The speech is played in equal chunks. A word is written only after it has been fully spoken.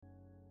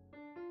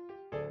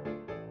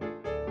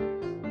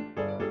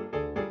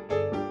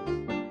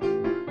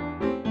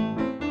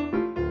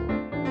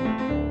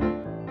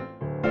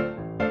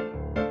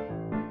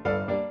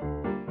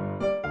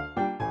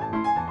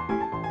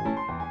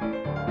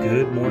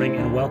Good morning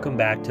and welcome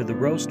back to the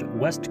Roast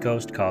West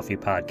Coast Coffee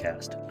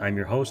Podcast. I'm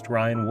your host,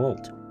 Ryan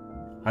Wolt.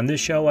 On this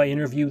show, I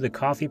interview the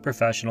coffee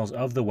professionals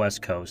of the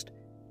West Coast,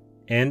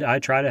 and I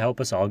try to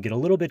help us all get a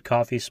little bit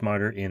coffee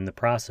smarter in the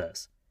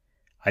process.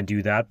 I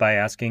do that by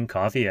asking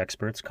coffee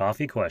experts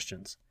coffee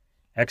questions.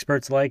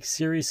 Experts like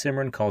Siri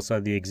Simran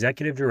Khalsa, the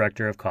Executive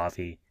Director of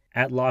Coffee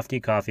at Lofty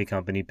Coffee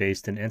Company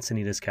based in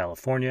Encinitas,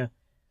 California,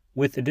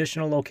 with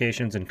additional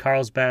locations in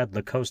Carlsbad,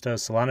 La Costa,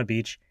 Solana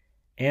Beach,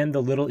 and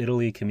the Little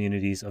Italy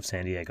communities of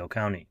San Diego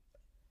County.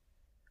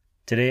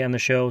 Today on the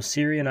show,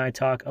 Siri and I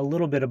talk a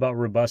little bit about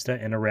Robusta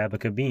and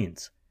Arabica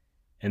beans,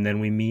 and then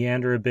we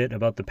meander a bit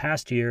about the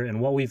past year and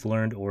what we've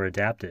learned or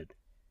adapted.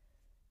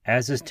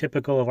 As is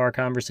typical of our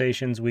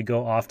conversations, we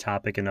go off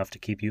topic enough to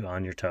keep you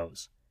on your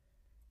toes.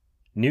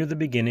 Near the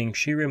beginning,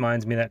 she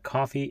reminds me that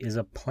coffee is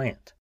a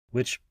plant,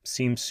 which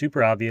seems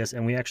super obvious,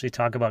 and we actually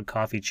talk about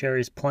coffee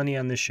cherries plenty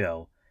on this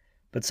show,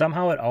 but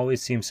somehow it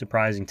always seems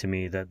surprising to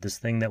me that this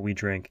thing that we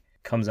drink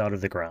comes out of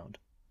the ground.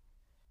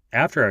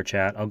 After our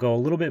chat, I'll go a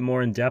little bit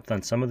more in depth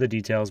on some of the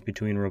details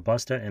between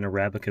Robusta and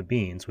Arabica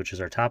beans, which is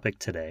our topic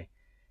today.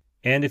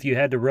 And if you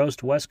head to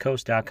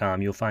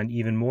roastwestcoast.com, you'll find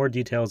even more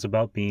details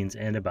about beans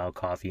and about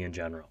coffee in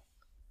general.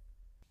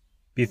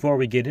 Before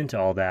we get into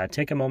all that,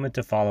 take a moment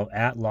to follow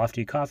at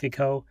Lofty Coffee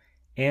Co.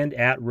 and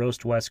at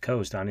Roast West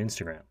Coast on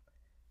Instagram.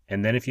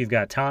 And then if you've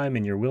got time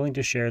and you're willing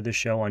to share this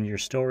show on your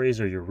stories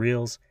or your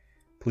reels,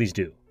 please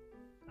do.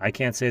 I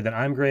can't say that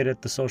I'm great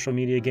at the social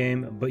media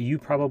game, but you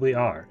probably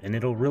are, and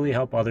it'll really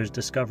help others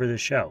discover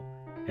this show,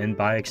 and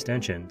by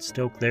extension,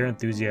 stoke their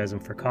enthusiasm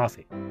for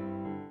coffee.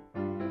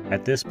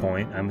 At this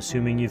point, I'm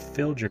assuming you've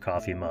filled your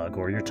coffee mug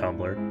or your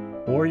tumbler,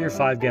 or your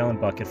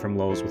 5-gallon bucket from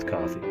Lowe's with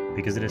coffee,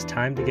 because it is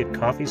time to get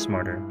coffee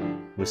smarter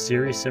with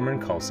Siri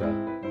Simran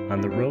Khalsa on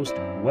the Roast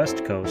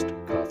West Coast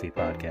Coffee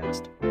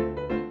Podcast.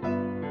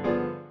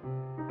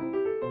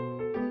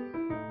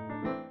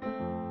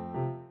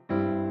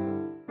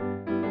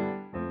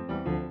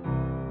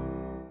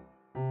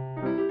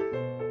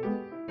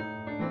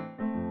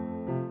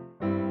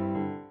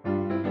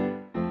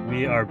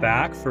 We are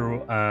back for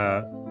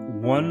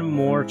one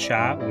more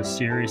chat with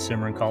Siri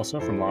Simran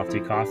Khalsa from Lofty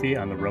Coffee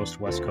on the Roast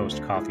West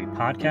Coast Coffee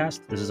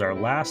Podcast. This is our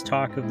last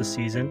talk of the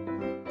season.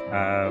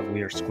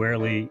 We are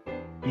squarely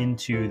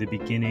into the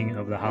beginning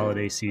of the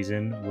holiday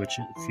season, which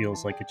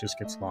feels like it just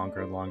gets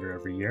longer and longer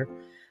every year.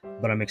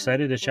 But I'm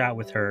excited to chat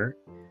with her.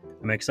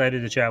 I'm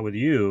excited to chat with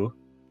you.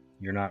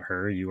 You're not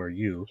her, you are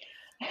you.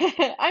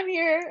 I'm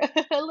here.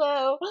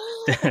 Hello.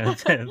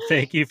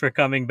 Thank you for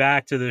coming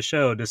back to the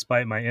show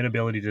despite my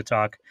inability to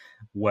talk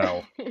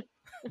well.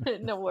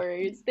 No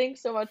worries.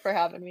 Thanks so much for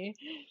having me.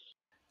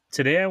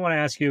 Today I want to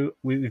ask you,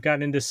 we've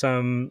gotten into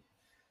some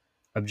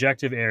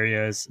objective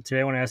areas.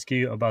 Today I want to ask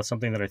you about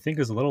something that I think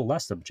is a little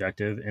less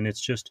objective, and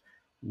it's just,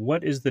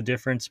 what is the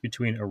difference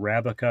between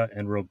Arabica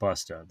and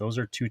Robusta? Those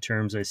are two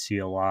terms I see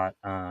a lot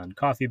on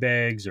coffee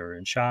bags or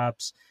in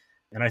shops,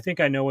 and I think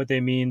I know what they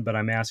mean, but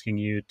I'm asking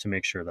you to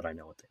make sure that I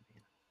know what they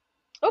mean.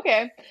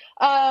 Okay.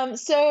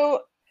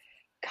 So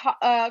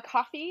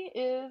coffee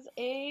is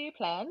a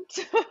plant.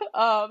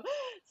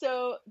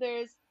 So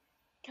there's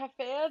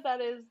Caffea, that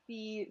is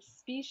the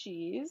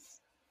species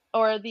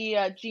or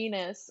the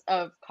genus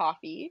of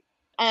coffee.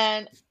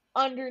 And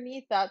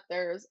underneath that,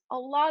 there's a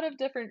lot of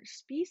different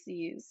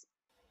species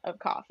of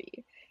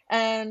coffee.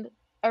 And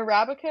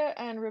Arabica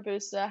and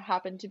Robusta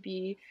happen to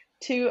be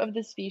two of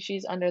the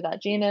species under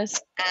that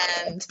genus.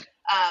 And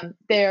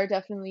they are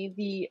definitely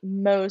the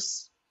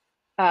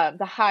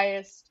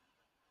highest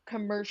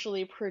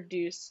commercially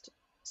produced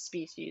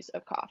species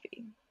of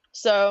coffee.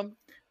 So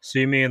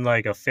you mean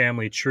like a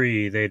family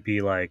tree, they'd be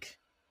like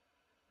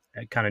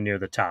kind of near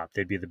the top.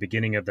 They'd be the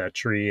beginning of that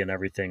tree and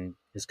everything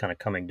is kind of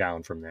coming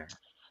down from there.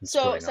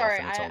 So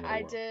sorry,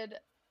 I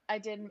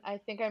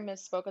think I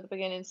misspoke at the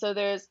beginning. So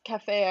there's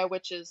Caffea,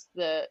 which is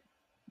the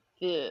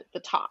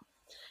top.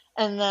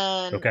 And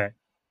then okay.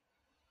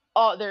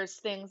 There's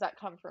things that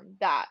come from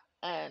that,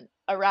 and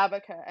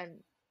Arabica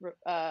and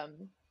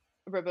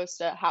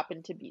Robusta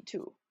happen to be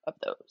two of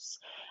those.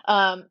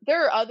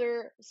 There are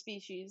other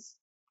species,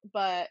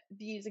 but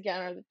these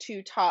again are the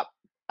two top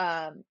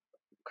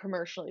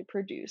commercially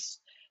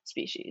produced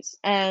species.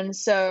 And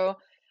so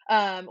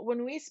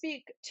when we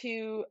speak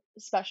to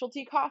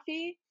specialty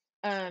coffee,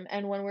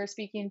 and when we're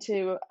speaking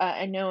to,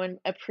 I know in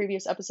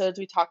previous episodes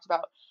we talked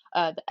about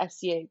the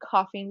SCA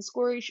caffeine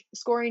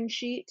scoring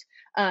sheet.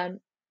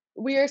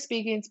 We are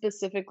speaking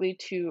specifically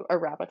to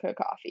Arabica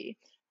coffee.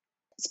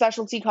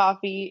 Specialty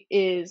coffee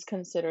is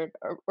considered,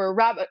 or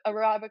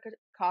Arabica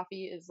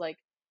coffee is, like,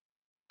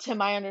 to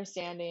my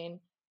understanding,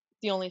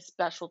 the only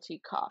specialty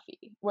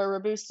coffee, where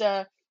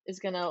Robusta is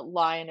going to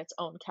lie in its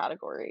own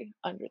category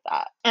under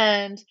that.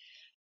 And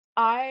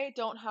I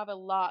don't have a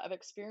lot of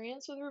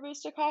experience with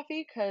Robusta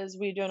coffee because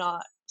we do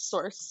not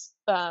source,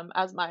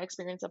 as my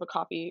experience of a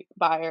coffee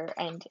buyer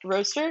and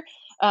roaster.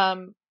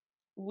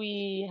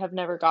 We have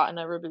never gotten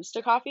a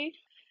Robusta coffee.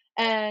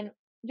 And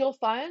you'll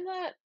find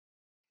that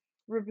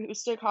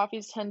Robusta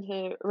coffees tend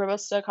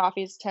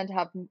to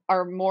have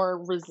are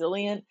more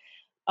resilient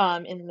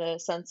in the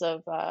sense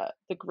of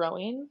the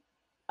growing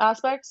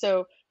aspect.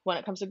 So when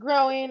it comes to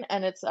growing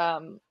and its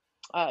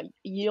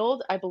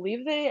yield, I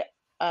believe they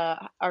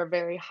are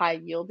very high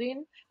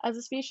yielding as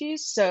a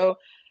species. So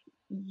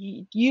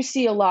you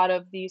see a lot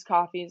of these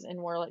coffees in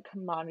more like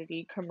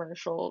commodity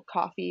commercial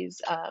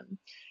coffees.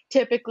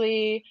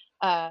 Typically,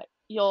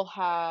 you'll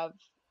have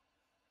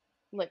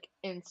like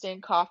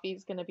instant coffee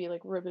is going to be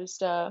like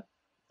robusta,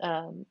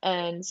 and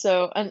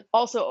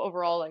also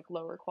overall like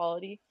lower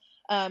quality.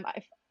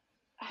 I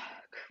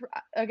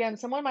again,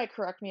 someone might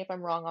correct me if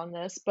I'm wrong on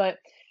this, but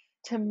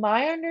to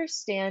my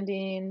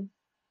understanding,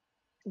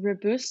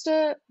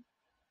 robusta.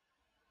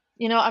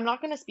 I'm not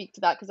going to speak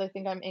to that because I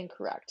think I'm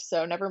incorrect.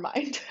 So never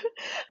mind.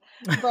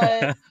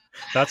 But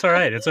That's all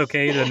right. It's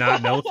okay to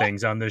not know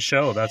things on this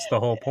show. That's the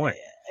whole point.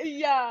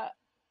 yeah,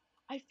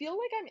 I feel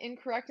like I'm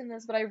incorrect in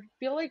this, but I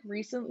feel like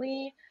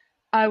recently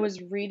I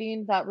was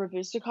reading that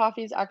Robusta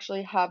coffees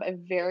actually have a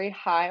very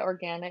high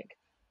organic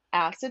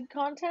acid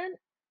content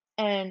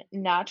and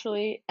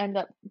naturally end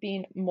up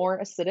being more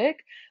acidic.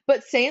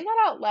 But saying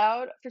that out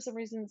loud for some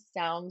reason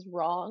sounds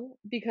wrong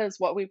because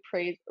what we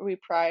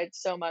pride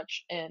so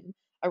much in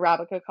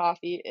Arabica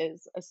coffee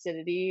is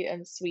acidity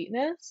and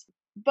sweetness.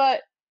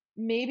 But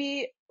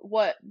maybe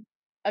what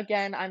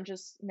again, I'm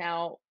just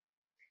now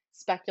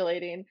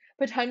speculating.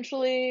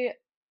 Potentially,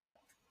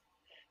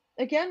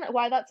 again,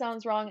 why that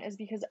sounds wrong is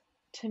because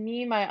to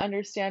me, my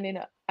understanding,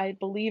 I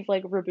believe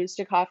like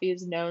Robusta coffee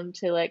is known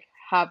to like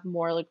have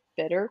more like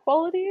bitter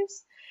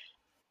qualities,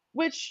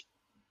 which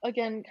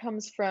again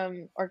comes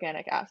from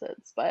organic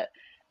acids. But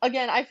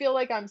again, I feel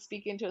like I'm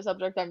speaking to a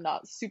subject I'm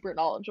not super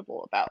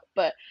knowledgeable about.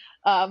 But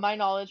my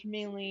knowledge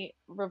mainly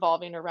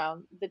revolving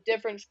around the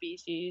different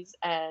species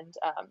and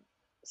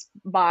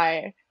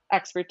my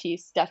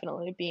expertise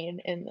definitely being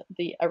in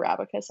the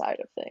Arabica side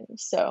of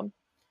things. So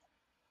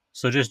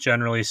So just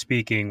generally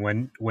speaking,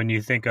 when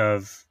you think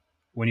of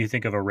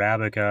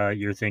Arabica,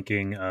 you're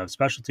thinking of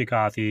specialty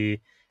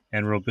coffee,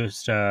 and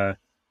Robusta.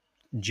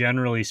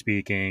 Generally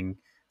speaking,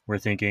 we're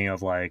thinking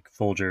of like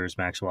Folgers,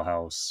 Maxwell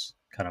House,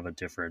 kind of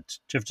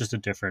just a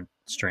different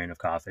strain of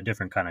coffee, a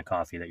different kind of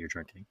coffee that you're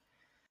drinking.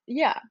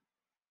 yeah,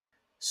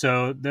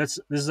 So this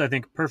is, I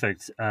think,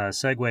 perfect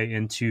segue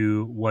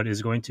into what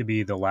is going to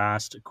be the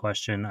last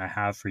question I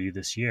have for you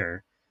this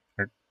year,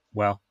 or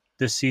well,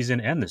 this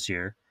season and this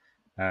year,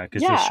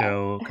 because this yeah,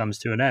 show comes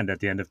to an end at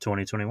the end of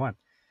 2021,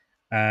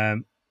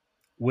 um,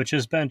 which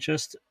has been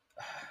just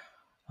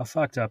a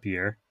fucked up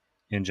year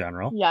in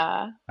general.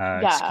 yeah,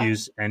 yeah,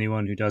 Excuse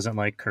anyone who doesn't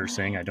like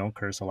cursing. I don't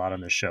curse a lot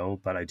on the show,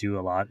 but I do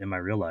a lot in my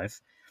real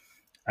life.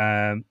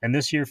 And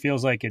this year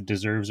feels like it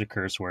deserves a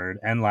curse word,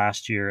 and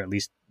last year, at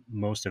least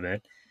most of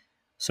it.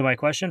 So, my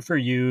question for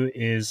you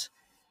is,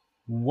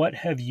 what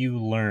have you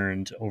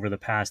learned over the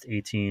past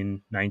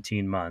 18,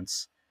 19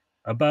 months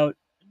about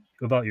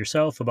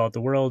yourself, about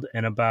the world,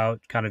 and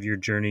about kind of your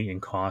journey in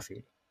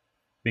coffee?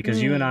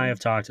 Because you and I have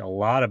mm, talked a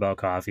lot about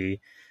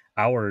coffee,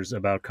 hours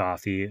about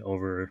coffee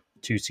over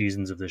 2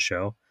 seasons of the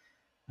show.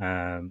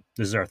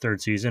 This is our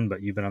third season,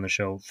 but you've been on the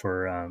show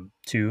for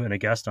two and a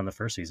guest on the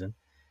first season.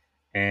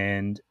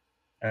 And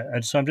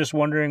so I'm just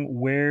wondering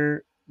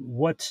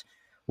what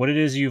it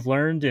is you've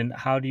learned, and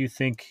how do you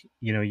think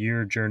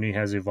your journey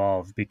has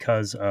evolved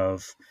because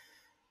of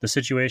the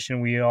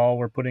situation we all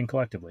were put in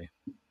collectively.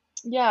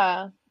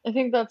 yeah. I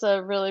think that's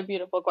a really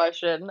beautiful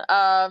question.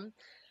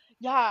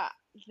 Yeah,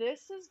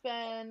 this has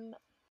been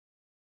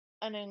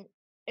an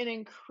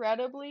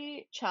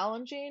incredibly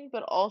challenging,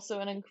 but also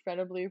an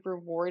incredibly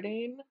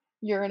rewarding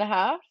year and a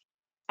half.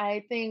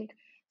 I think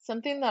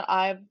something that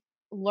I've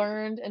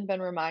learned and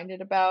been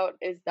reminded about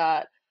is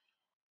that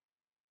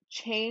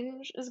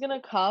change is going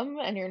to come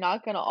and you're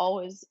not going to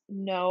always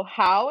know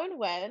how and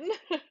when,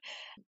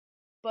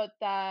 but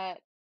that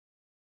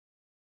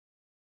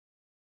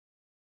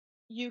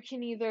you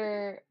can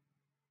either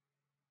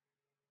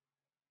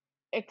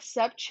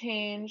accept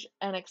change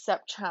and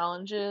accept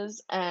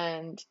challenges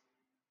and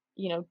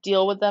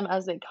deal with them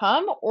as they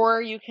come,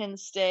 or you can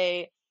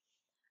stay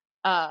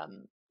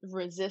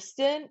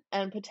resistant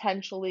and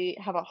potentially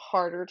have a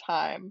harder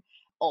time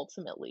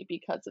ultimately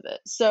because of it.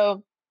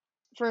 So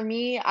for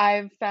me,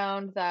 I've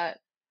found that,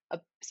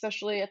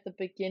 especially at the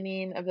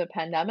beginning of the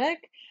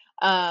pandemic,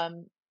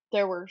 um,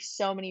 there were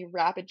so many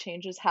rapid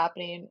changes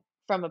happening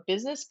from a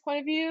business point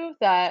of view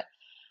that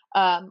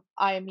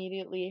I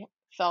immediately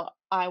felt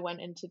I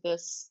went into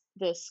this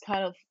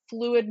kind of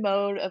fluid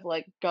mode of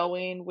like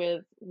going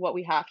with what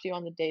we have to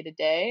on the day to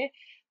day.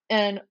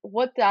 And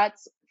what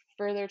that's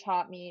further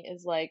taught me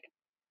is like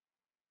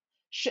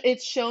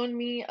it's shown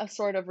me a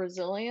sort of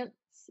resilience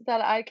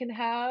that I can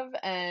have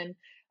and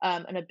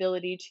an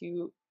ability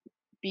to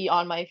be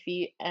on my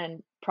feet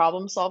and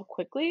problem solve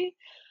quickly.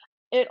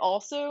 It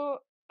also,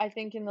 I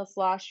think, in this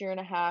last year and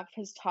a half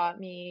has taught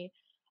me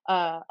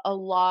a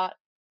lot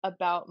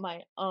about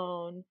my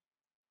own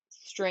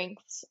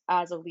strengths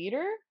as a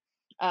leader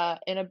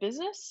in a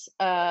business.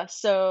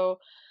 So,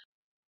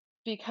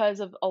 because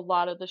of a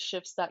lot of the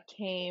shifts that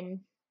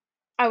came,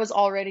 I was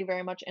already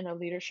very much in a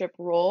leadership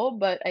role,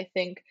 but I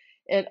think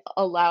it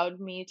allowed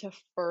me to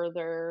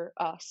further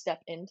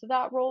step into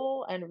that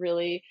role and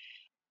really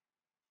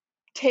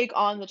take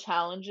on the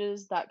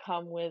challenges that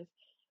come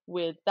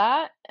with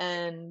that.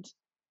 And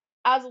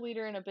as a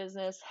leader in a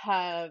business,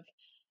 have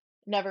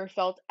never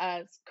felt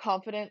as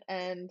confident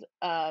and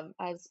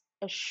as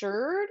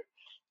assured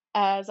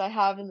as I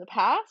have in the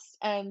past.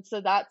 And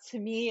so that to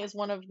me is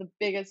one of the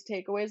biggest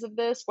takeaways of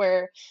this,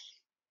 where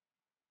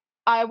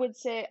I would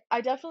say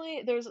I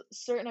definitely there's a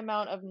certain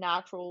amount of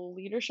natural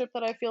leadership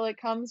that I feel like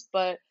comes,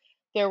 but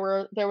there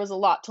was a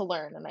lot to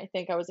learn, and I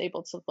think I was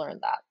able to learn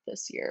that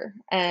this year.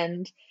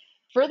 And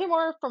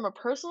furthermore, from a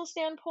personal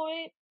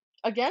standpoint,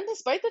 again,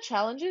 despite the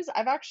challenges,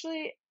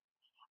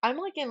 I'm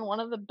like in one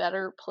of the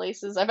better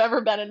places I've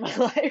ever been in my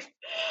life.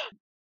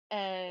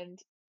 And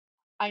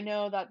I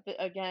know that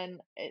again,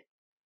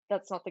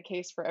 that's not the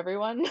case for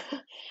everyone,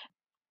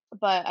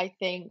 but I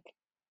think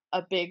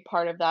a big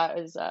part of that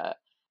is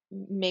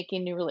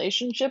making new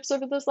relationships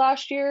over this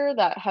last year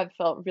that have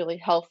felt really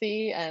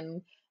healthy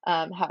and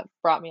have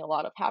brought me a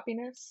lot of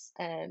happiness.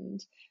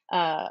 And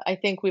I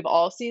think we've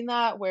all seen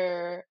that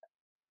where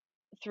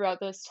throughout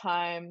this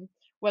time,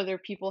 whether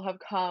people have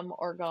come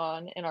or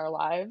gone in our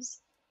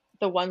lives,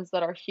 the ones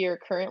that are here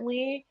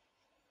currently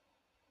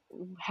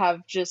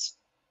have just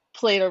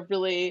played a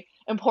really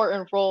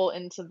important role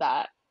into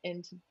that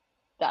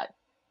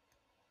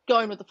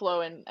going with the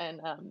flow and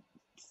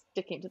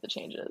sticking to the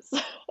changes.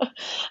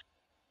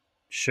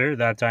 Sure,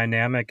 that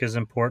dynamic is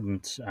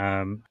important.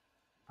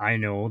 I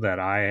know that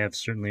I have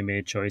certainly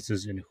made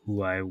choices in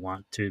who I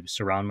want to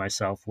surround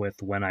myself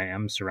with when I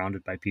am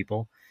surrounded by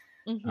people,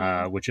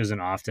 Mhm. which isn't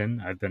often.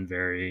 I've been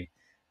very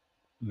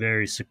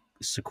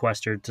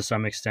sequestered to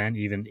some extent,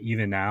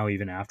 even now,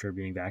 even after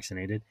being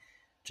vaccinated,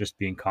 just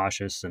being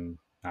cautious and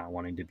not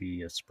wanting to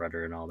be a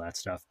spreader and all that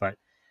stuff.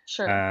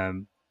 Sure.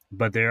 Um,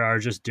 but there are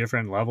just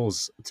different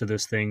levels to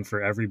this thing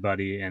for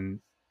everybody, and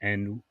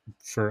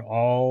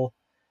for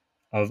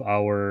of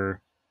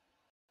our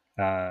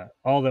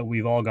all that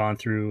we've all gone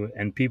through,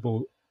 and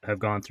people have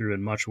gone through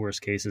in much worse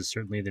cases,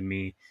 certainly than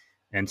me,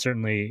 and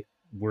certainly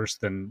worse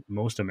than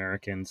most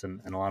Americans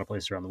and a lot of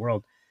places around the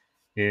world,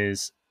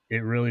 is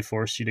it really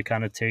forced you to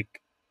kind of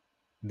take.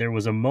 There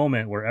was a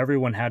moment where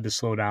everyone had to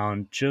slow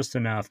down just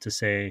enough to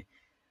say,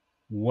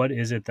 what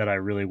is it that I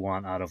really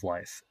want out of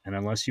life? And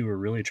unless you were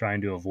really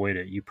trying to avoid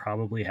it, you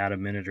probably had a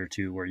minute or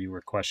two where you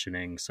were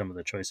questioning some of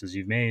the choices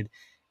you've made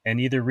and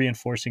either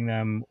reinforcing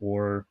them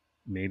or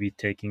maybe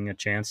taking a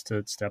chance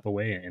to step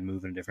away and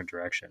move in a different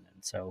direction.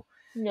 And so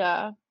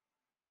Yeah.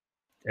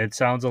 it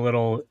sounds a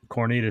little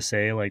corny to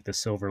say like the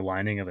silver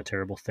lining of a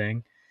terrible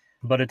thing,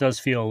 but it does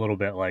feel a little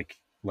bit like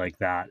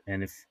that.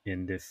 And if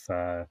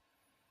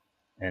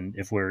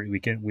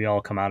we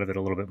all come out of it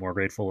a little bit more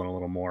grateful and a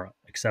little more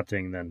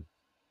accepting, then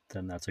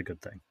that's a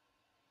good thing.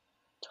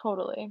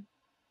 Totally.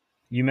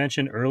 You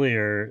mentioned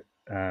earlier,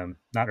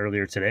 not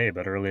earlier today,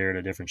 but earlier at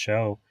a different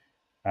show,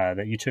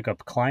 that you took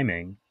up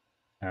climbing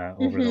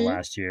over the Mhm.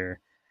 last year,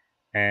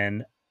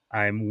 and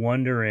I'm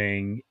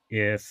wondering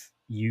if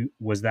you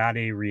was that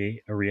a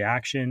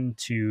reaction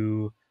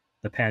to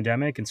the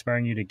pandemic,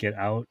 inspiring you to get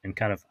out and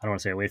kind of, I don't want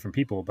to say away from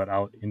people, but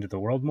out into the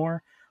world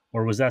more,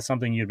 or was that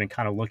something you'd been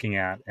kind of looking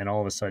at, and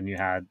all of a sudden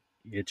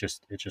it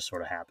just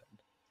sort of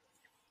happened?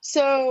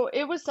 So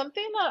it was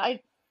something that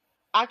I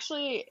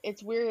actually,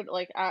 it's weird,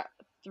 like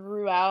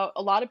throughout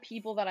a lot of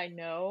people that I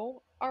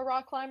know are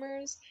rock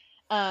climbers.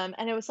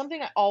 And it was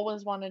something I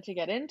always wanted to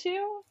get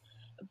into,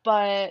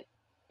 but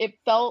it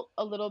felt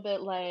a little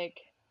bit like,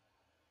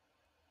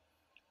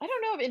 I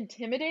don't know if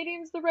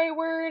intimidating is the right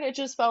word. It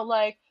just felt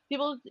like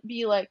people would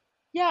be like,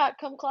 "Yeah,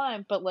 come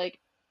climb," but like,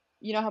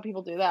 you know how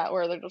people do that,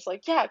 where they're just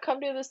like, "Yeah, come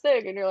do this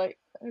thing," and you're like,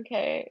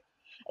 "Okay."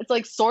 It's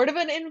like sort of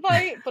an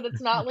invite, but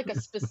it's not like a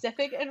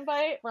specific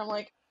invite. Where I'm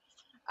like,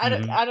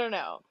 Mm-hmm. I don't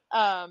know.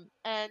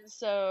 And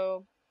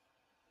so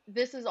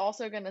this is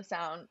also gonna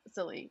sound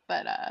silly,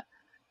 but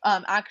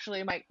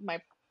actually,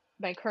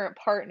 my current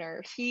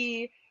partner,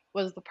 he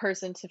was the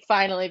person to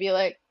finally be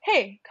like,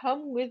 "Hey,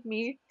 come with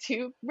me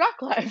to rock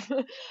climb,"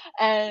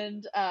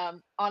 and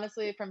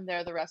honestly, from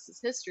there, the rest is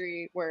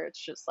history. Where it's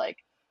just like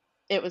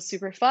it was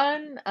super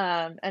fun,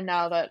 and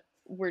now that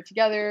we're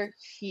together,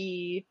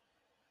 he's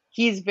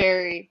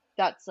very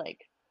that's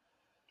like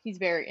he's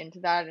very into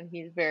that and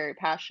he's very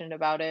passionate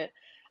about it.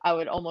 I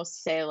would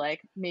almost say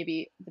like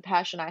maybe the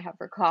passion I have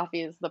for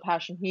coffee is the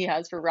passion he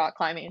has for rock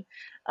climbing.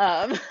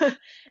 Um,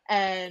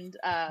 and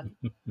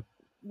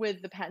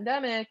with the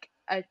pandemic,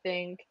 I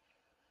think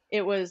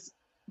it was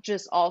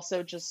just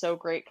also just so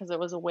great because it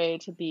was a way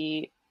to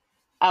be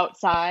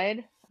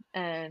outside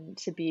and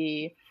to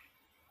be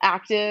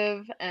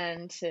active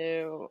and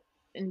to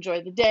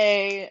enjoy the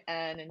day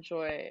and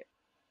enjoy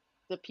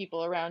the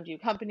people around you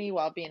company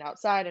while being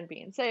outside and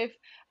being safe.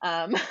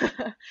 Um,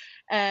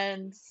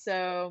 and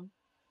so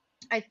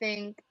I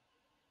think,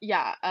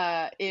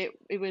 yeah,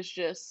 it was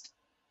just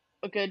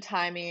a good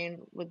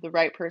timing with the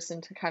right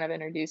person to kind of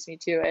introduce me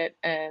to it,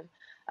 and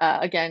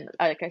Again,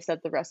 like I said,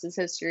 the rest is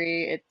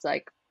history. It's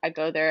like I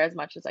go there as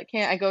much as I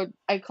can.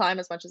 I climb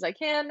as much as I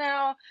can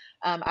now.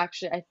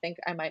 Actually, I think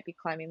I might be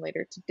climbing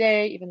later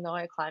today, even though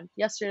I climbed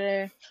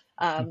yesterday.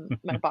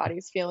 My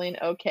body's feeling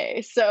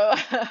okay. So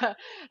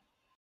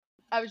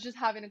I was just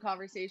having a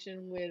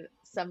conversation with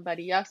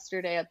somebody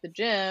yesterday at the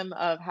gym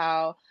of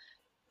how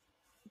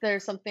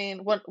there's something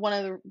one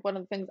of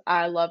the things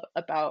I love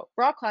about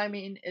rock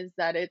climbing is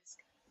that it's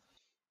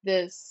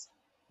this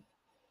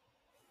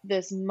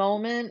this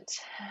moment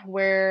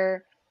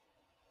where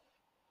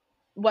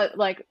what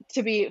like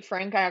to be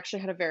frank, I actually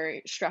had a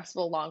very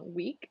stressful long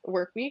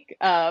work week.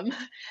 And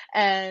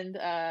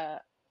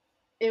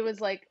it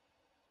was like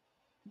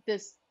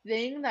this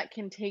thing that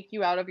can take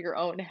you out of your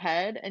own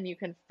head and you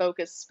can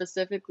focus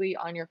specifically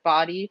on your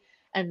body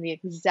and the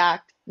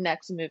exact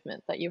next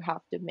movement that you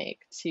have to make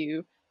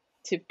to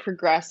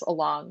progress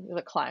along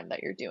the climb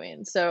that you're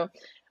doing. So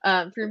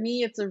for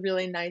me, it's a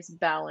really nice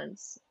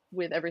balance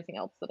with everything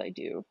else that I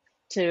do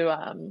to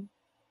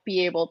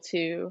be able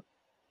to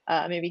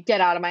maybe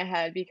get out of my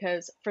head.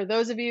 Because for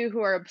those of you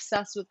who are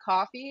obsessed with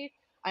coffee,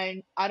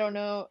 I don't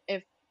know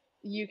if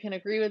you can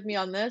agree with me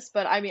on this,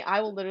 but I mean,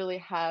 I will literally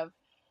have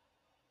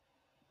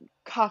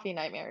coffee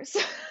nightmares.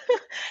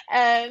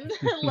 And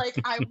like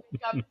I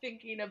wake up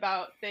thinking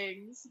about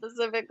things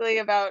specifically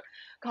about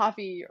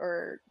coffee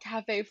or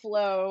cafe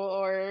flow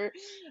or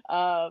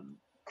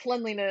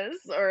cleanliness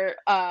or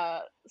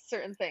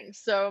certain things.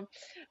 So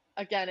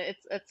again,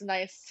 it's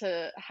nice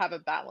to have a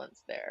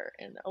balance there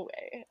in a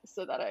way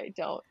so that I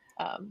don't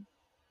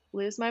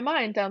lose my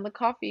mind down the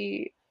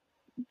coffee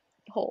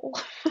hole.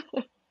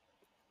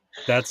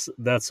 That's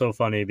so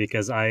funny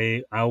because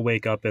I'll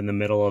wake up in the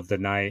middle of the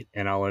night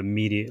and I'll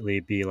immediately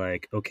be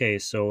like, okay,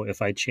 so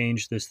if I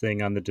change this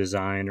thing on the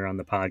design or on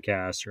the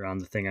podcast or on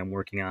the thing I'm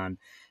working on,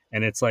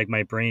 and it's like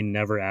my brain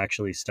never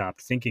actually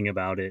stopped thinking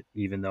about it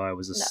even though I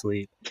was No.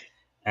 asleep.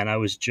 And I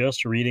was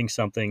just reading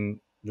something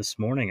this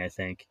morning, I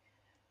think,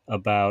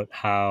 about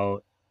how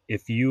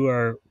if you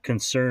are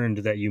concerned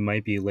that you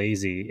might be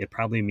lazy, it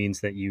probably means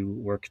that you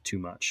work too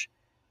much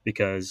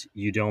because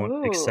you don't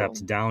Ooh.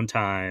 accept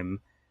downtime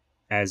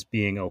as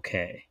being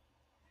okay.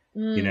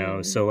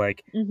 Mm. So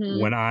like Mhm.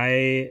 when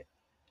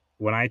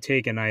I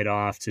take a night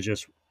off to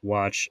just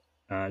watch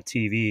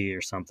TV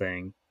or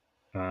something,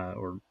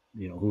 or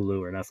Hulu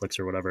or Netflix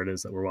or whatever it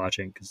is that we're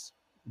watching, because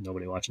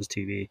nobody watches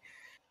TV,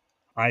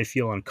 I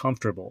feel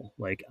uncomfortable,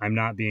 like I'm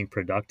not being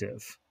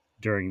productive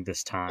during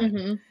this time,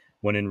 Mhm.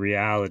 when in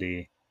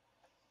reality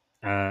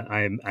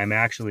I'm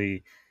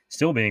actually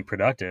still being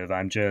productive.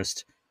 I'm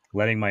just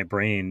letting my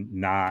brain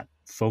not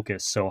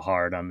focus so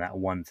hard on that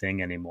one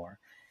thing anymore.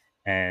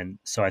 And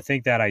so I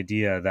think that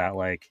idea that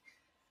like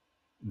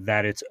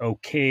that it's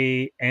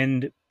okay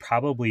and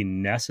probably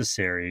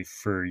necessary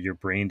for your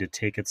brain to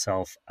take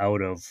itself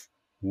out of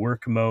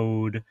work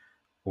mode,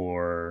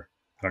 or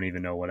I don't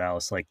even know what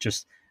else, like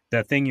just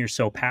that thing you're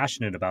so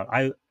passionate about.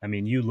 I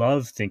mean, you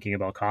love thinking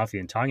about coffee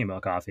and talking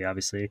about coffee,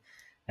 obviously,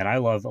 and I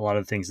love a lot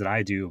of the things that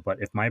I do, but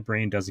if my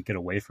brain doesn't get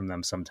away from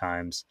them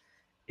sometimes,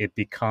 it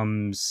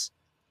becomes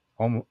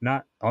almost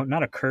not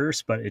a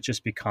curse, but it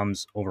just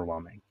becomes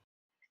overwhelming.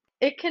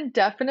 It can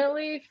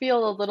definitely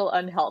feel a little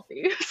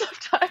unhealthy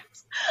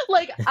sometimes.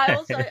 Like, I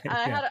will say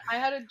Yeah. I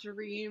had a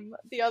dream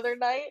the other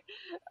night,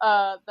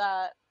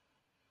 that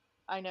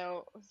I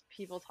know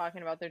people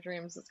talking about their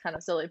dreams is kind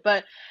of silly,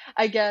 but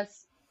I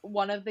guess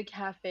one of the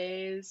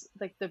cafes,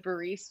 like the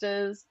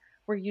baristas,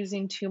 were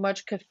using too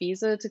much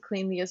Cafiza to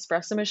clean the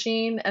espresso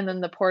machine, and then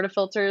the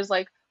portafilters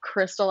like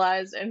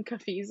crystallized in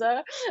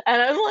Cafiza.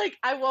 And I'm like,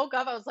 I woke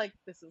up, I was like,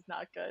 this is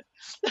not good.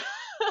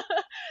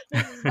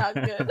 This is not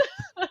good.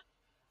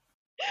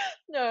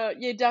 No,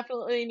 you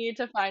definitely need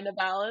to find a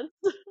balance.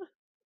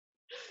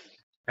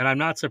 And I'm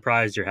not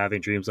surprised you're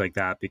having dreams like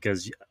that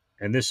because,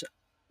 and this,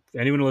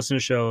 anyone who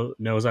listens to the show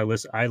knows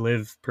I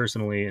live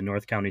personally in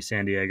North County,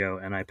 San Diego,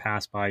 and I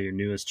pass by your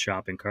newest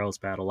shop in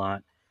Carlsbad a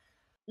lot,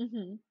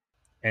 Mhm.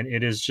 and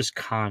it is just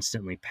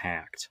constantly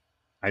packed.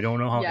 I don't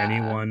know how Yeah.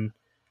 anyone,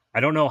 I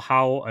don't know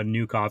how a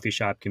new coffee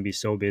shop can be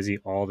so busy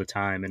all the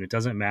time, and it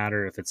doesn't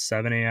matter if it's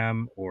 7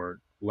 a.m. or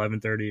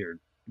 11:30 or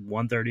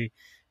 1:30.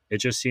 It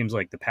just seems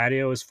like the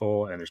patio is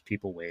full and there's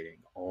people waiting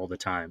all the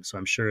time. So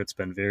I'm sure it's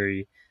been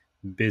very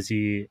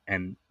busy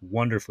and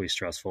wonderfully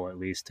stressful, at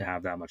least, to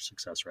have that much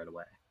success right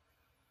away.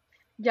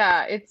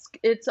 Yeah,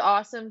 it's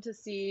awesome to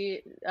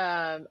see,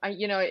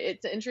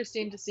 it's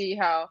interesting to see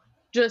how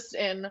just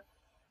in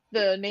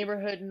the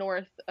neighborhood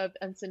north of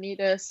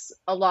Encinitas,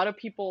 a lot of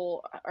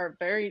people are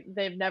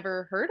they've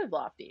never heard of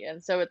Lofty,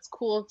 and so it's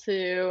cool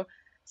to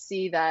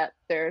see that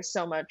there's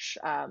so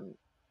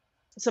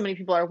many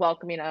people are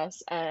welcoming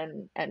us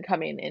and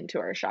coming into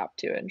our shop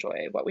to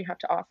enjoy what we have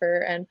to offer,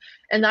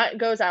 and that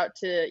goes out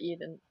to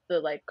even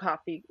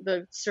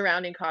the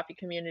surrounding coffee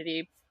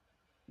community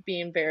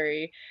being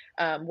very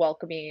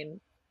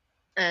welcoming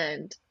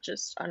and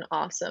just an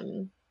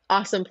awesome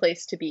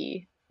place to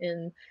be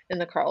in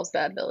the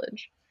Carlsbad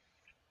village.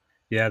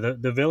 Yeah,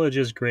 the village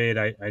is great.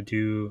 I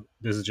do,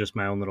 this is just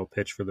my own little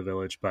pitch for the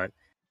village, but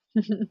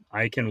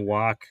I can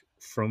walk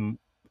from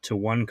to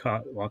one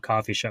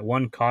coffee shop,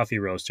 one coffee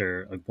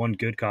roaster, one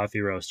good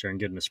coffee roaster, and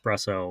get an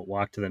espresso,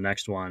 walk to the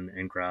next one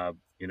and grab,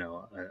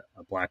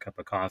 a black cup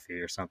of coffee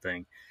or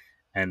something,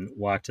 and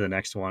walk to the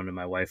next one, and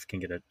my wife can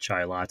get a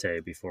chai latte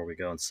before we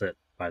go and sit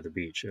by the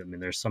beach. I mean,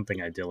 there's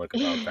something idyllic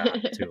about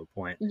that to a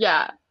point.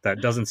 Yeah.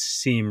 That doesn't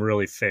seem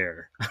really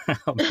fair.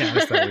 I'll be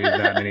honest, that we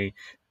have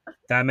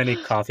that many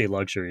coffee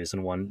luxuries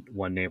in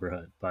one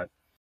neighborhood. But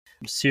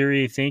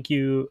Siri, thank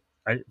you.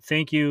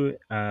 Thank you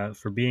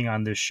for being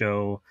on this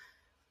show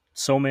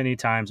so many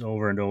times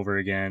over and over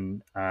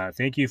again.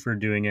 Thank you for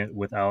doing it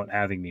without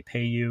having me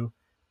pay you,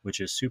 which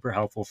is super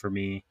helpful for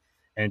me.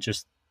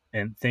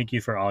 And thank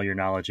you for all your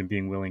knowledge and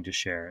being willing to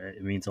share.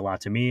 It means a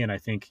lot to me, and I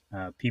think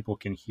people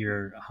can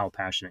hear how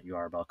passionate you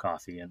are about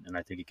coffee, and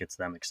I think it gets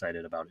them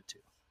excited about it too.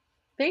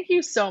 Thank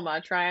you so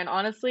much, Ryan.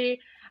 Honestly,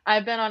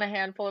 I've been on a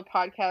handful of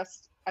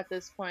podcasts at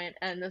this point,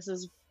 and this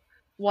is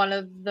one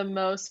of the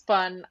most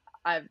fun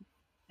I've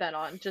been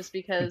on, just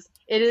because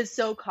it is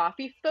so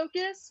coffee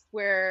focused,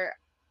 where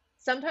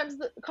sometimes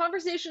the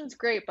conversation's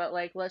great, but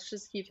like, let's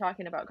just keep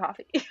talking about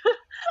coffee.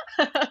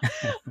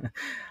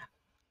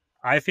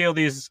 I feel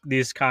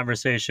these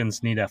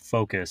conversations need a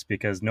focus,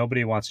 because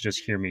nobody wants to just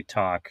hear me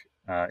talk,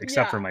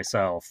 except for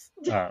myself,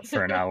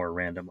 for an hour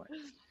randomly.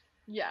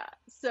 Yeah.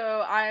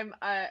 So I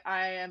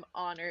am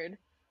honored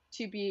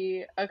to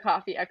be a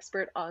coffee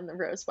expert on the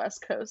Roast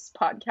West Coast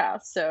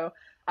podcast. So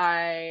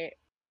I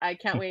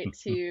can't wait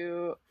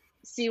to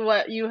see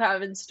what you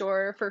have in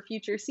store for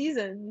future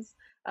seasons.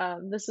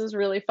 This was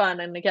really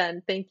fun, and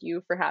again, thank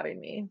you for having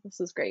me. This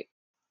was great.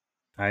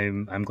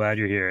 I'm glad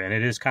you're here, and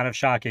it is kind of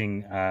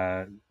shocking.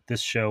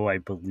 This show, I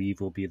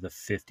believe, will be the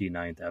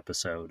 59th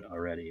episode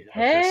already.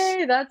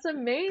 Hey, that's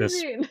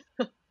amazing.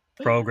 This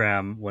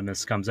program when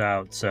this comes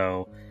out.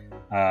 So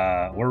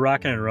we're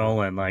rocking and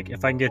rolling. Like,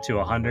 if I can get to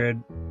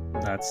 100,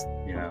 that's,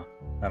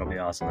 that'll be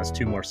awesome. That's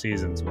 2 more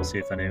seasons. We'll see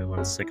if anyone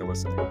is sick of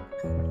listening.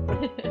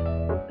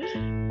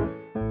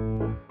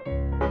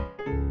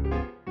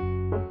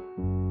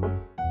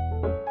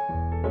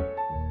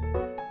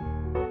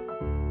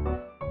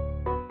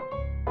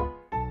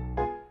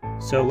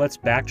 So let's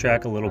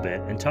backtrack a little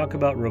bit and talk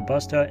about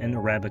Robusta and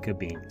Arabica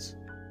beans.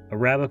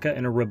 Arabica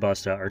and a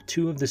Robusta are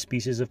 2 of the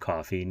species of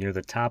coffee near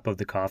the top of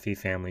the coffee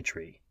family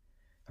tree.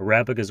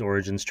 Arabica's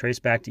origins trace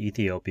back to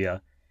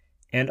Ethiopia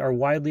and are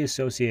widely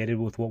associated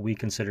with what we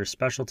consider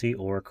specialty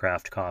or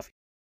craft coffee.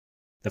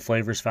 The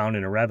flavors found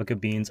in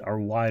Arabica beans are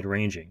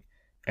wide-ranging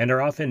and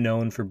are often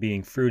known for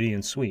being fruity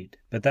and sweet,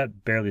 but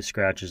that barely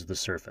scratches the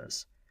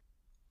surface.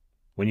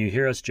 When you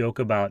hear us joke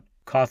about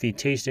coffee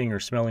tasting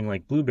or smelling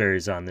like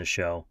blueberries on this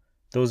show,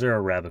 those are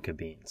Arabica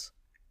beans.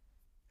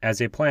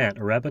 As a plant,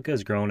 Arabica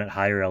is grown at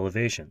higher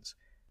elevations,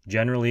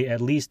 generally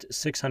at least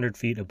 600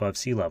 feet above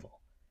sea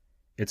level.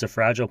 It's a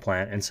fragile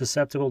plant and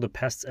susceptible to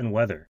pests and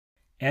weather,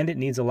 and it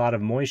needs a lot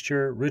of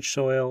moisture, rich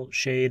soil,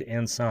 shade,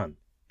 and sun.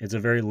 It's a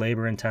very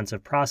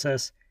labor-intensive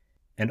process,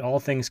 and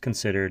all things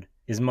considered,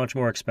 is much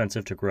more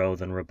expensive to grow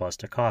than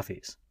Robusta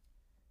coffees.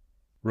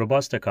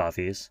 Robusta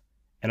coffees,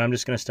 and I'm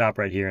just going to stop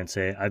right here and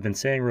say I've been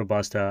saying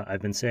Robusta,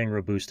 I've been saying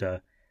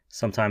Robusta.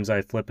 Sometimes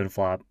I flip and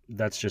flop.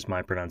 That's just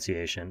my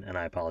pronunciation, and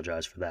I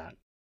apologize for that.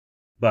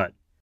 But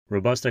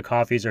Robusta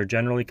coffees are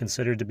generally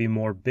considered to be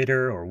more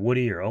bitter or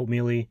woody or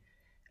oatmeal-y,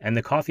 and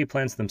the coffee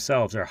plants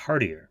themselves are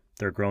hardier.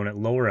 They're grown at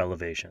lower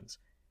elevations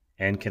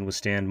and can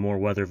withstand more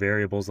weather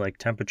variables like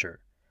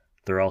temperature.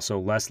 They're also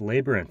less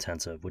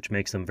labor-intensive, which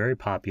makes them very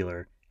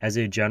popular as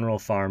a general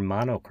farm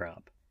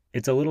monocrop.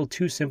 It's a little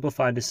too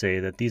simplified to say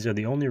that these are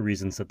the only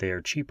reasons that they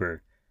are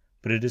cheaper,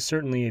 but it is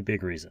certainly a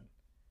big reason.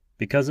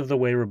 Because of the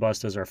way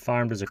Robustas are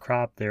farmed as a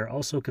crop, they are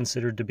also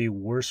considered to be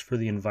worse for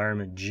the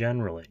environment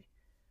generally.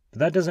 But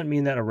that doesn't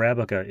mean that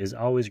Arabica is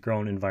always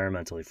grown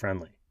environmentally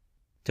friendly.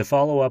 To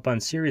follow up on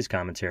Siri's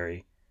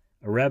commentary,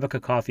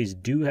 Arabica coffees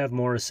do have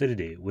more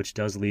acidity, which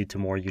does lead to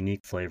more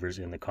unique flavors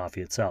in the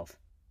coffee itself.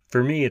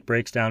 For me, it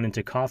breaks down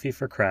into coffee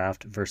for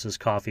craft versus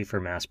coffee for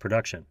mass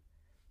production.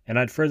 And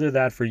I'd further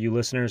that for you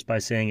listeners by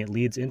saying it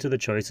leads into the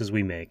choices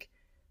we make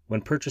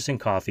when purchasing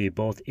coffee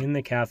both in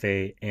the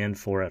cafe and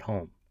for at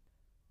home.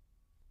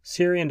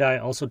 Siri and I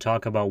also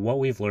talk about what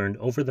we've learned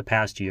over the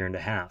past year and a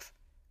half,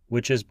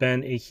 which has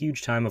been a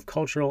huge time of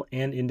cultural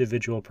and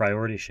individual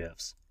priority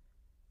shifts.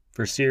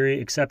 For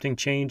Siri, accepting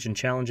change and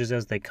challenges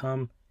as they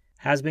come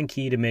has been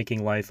key to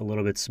making life a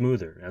little bit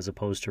smoother as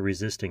opposed to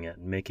resisting it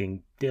and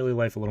making daily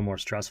life a little more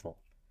stressful.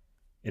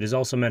 It has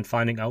also meant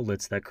finding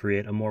outlets that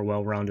create a more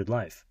well-rounded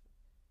life.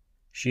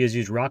 She has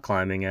used rock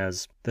climbing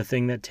as the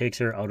thing that takes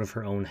her out of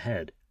her own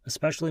head,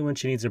 especially when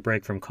she needs a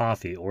break from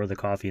coffee or the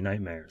coffee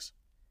nightmares.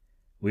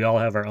 We all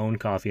have our own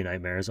coffee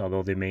nightmares,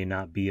 although they may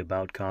not be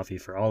about coffee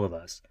for all of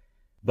us,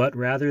 but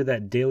rather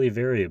that daily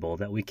variable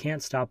that we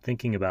can't stop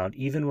thinking about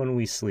even when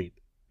we sleep,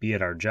 be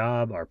it our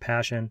job, our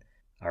passion,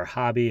 our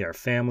hobby, our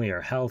family,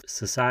 our health,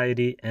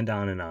 society, and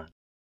on and on.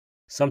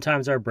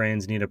 Sometimes our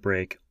brains need a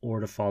break or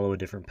to follow a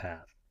different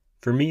path.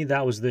 For me,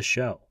 that was this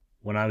show.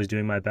 When I was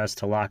doing my best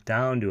to lock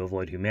down to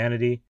avoid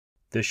humanity,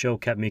 this show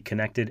kept me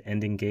connected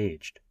and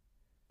engaged.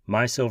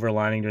 My silver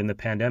lining during the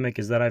pandemic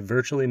is that I've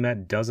virtually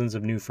met dozens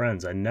of new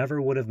friends I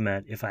never would have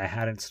met if I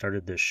hadn't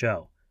started this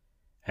show.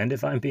 And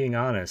if I'm being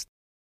honest,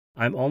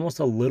 I'm almost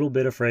a little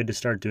bit afraid to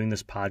start doing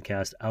this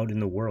podcast out in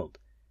the world,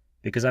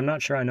 because I'm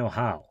not sure I know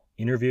how.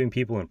 Interviewing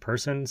people in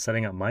person,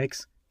 setting up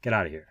mics, get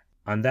out of here.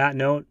 On that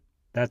note,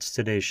 that's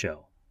today's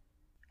show.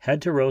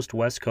 Head to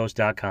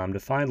roastwestcoast.com to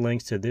find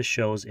links to this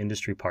show's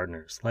industry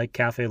partners like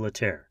Cafe La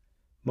Terre,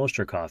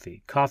 Mostra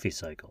Coffee, Coffee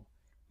Cycle,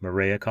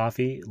 Maria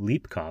Coffee,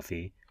 Leap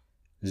Coffee,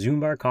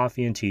 Zumbar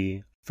Coffee and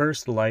Tea,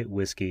 First Light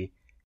Whiskey,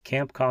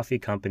 Camp Coffee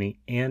Company,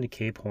 and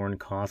Cape Horn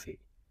Coffee.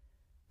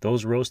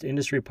 Those roast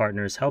industry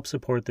partners help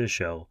support this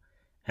show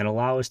and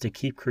allow us to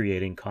keep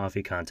creating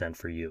coffee content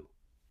for you.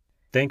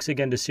 Thanks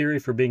again to Siri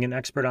for being an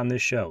expert on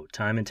this show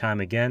time and time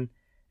again,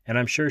 and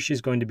I'm sure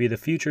she's going to be the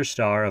future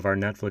star of our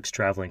Netflix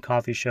traveling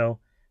coffee show,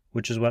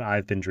 which is what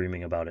I've been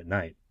dreaming about at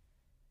night.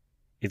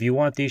 If you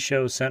want these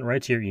shows sent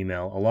right to your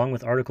email, along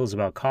with articles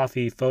about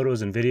coffee,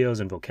 photos and videos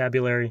and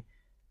vocabulary,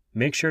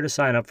 make sure to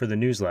sign up for the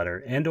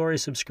newsletter and/or a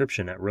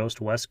subscription at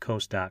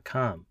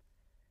roastwestcoast.com.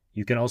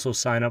 You can also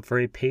sign up for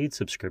a paid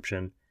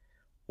subscription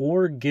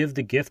or give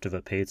the gift of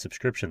a paid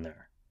subscription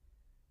there.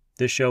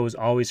 This show is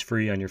always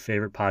free on your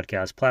favorite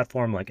podcast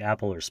platform like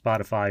Apple or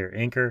Spotify or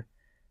Anchor,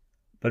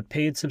 but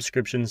paid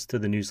subscriptions to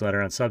the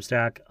newsletter on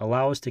Substack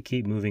allow us to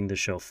keep moving the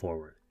show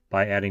forward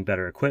by adding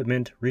better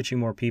equipment, reaching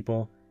more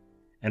people,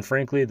 and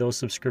frankly, those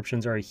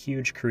subscriptions are a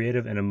huge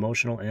creative and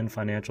emotional and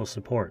financial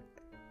support.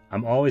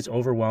 I'm always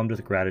overwhelmed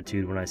with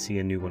gratitude when I see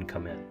a new one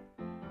come in.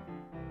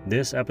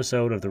 This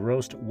episode of the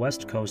Roast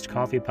West Coast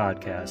Coffee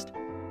Podcast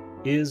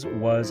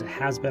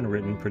has been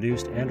written,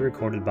 produced, and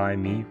recorded by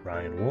me,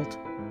 Ryan Wolt.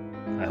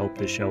 I hope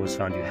this show has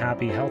found you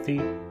happy, healthy,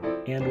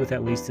 and with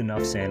at least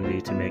enough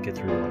sanity to make it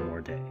through one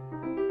more day.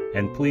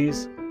 And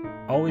please,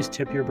 always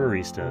tip your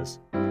baristas,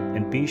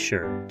 and be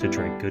sure to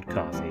drink good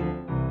coffee.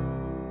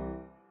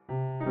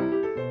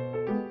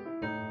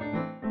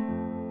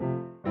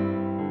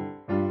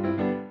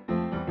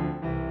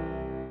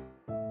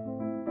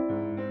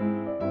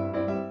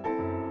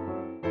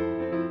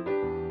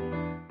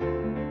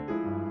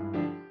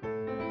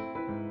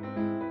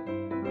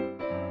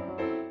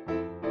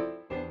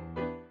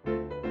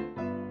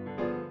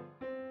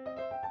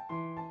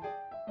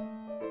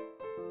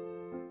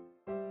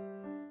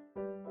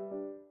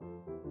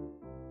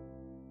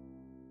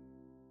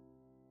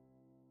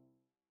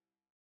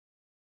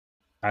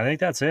 I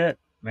think that's it,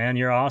 man.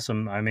 You're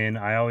awesome. I mean,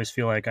 I always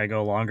feel like I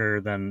go longer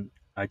than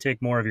I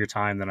take more of your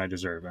time than I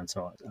deserve. And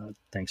so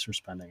thanks for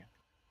spending it.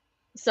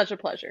 Such a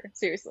pleasure.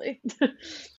 Seriously.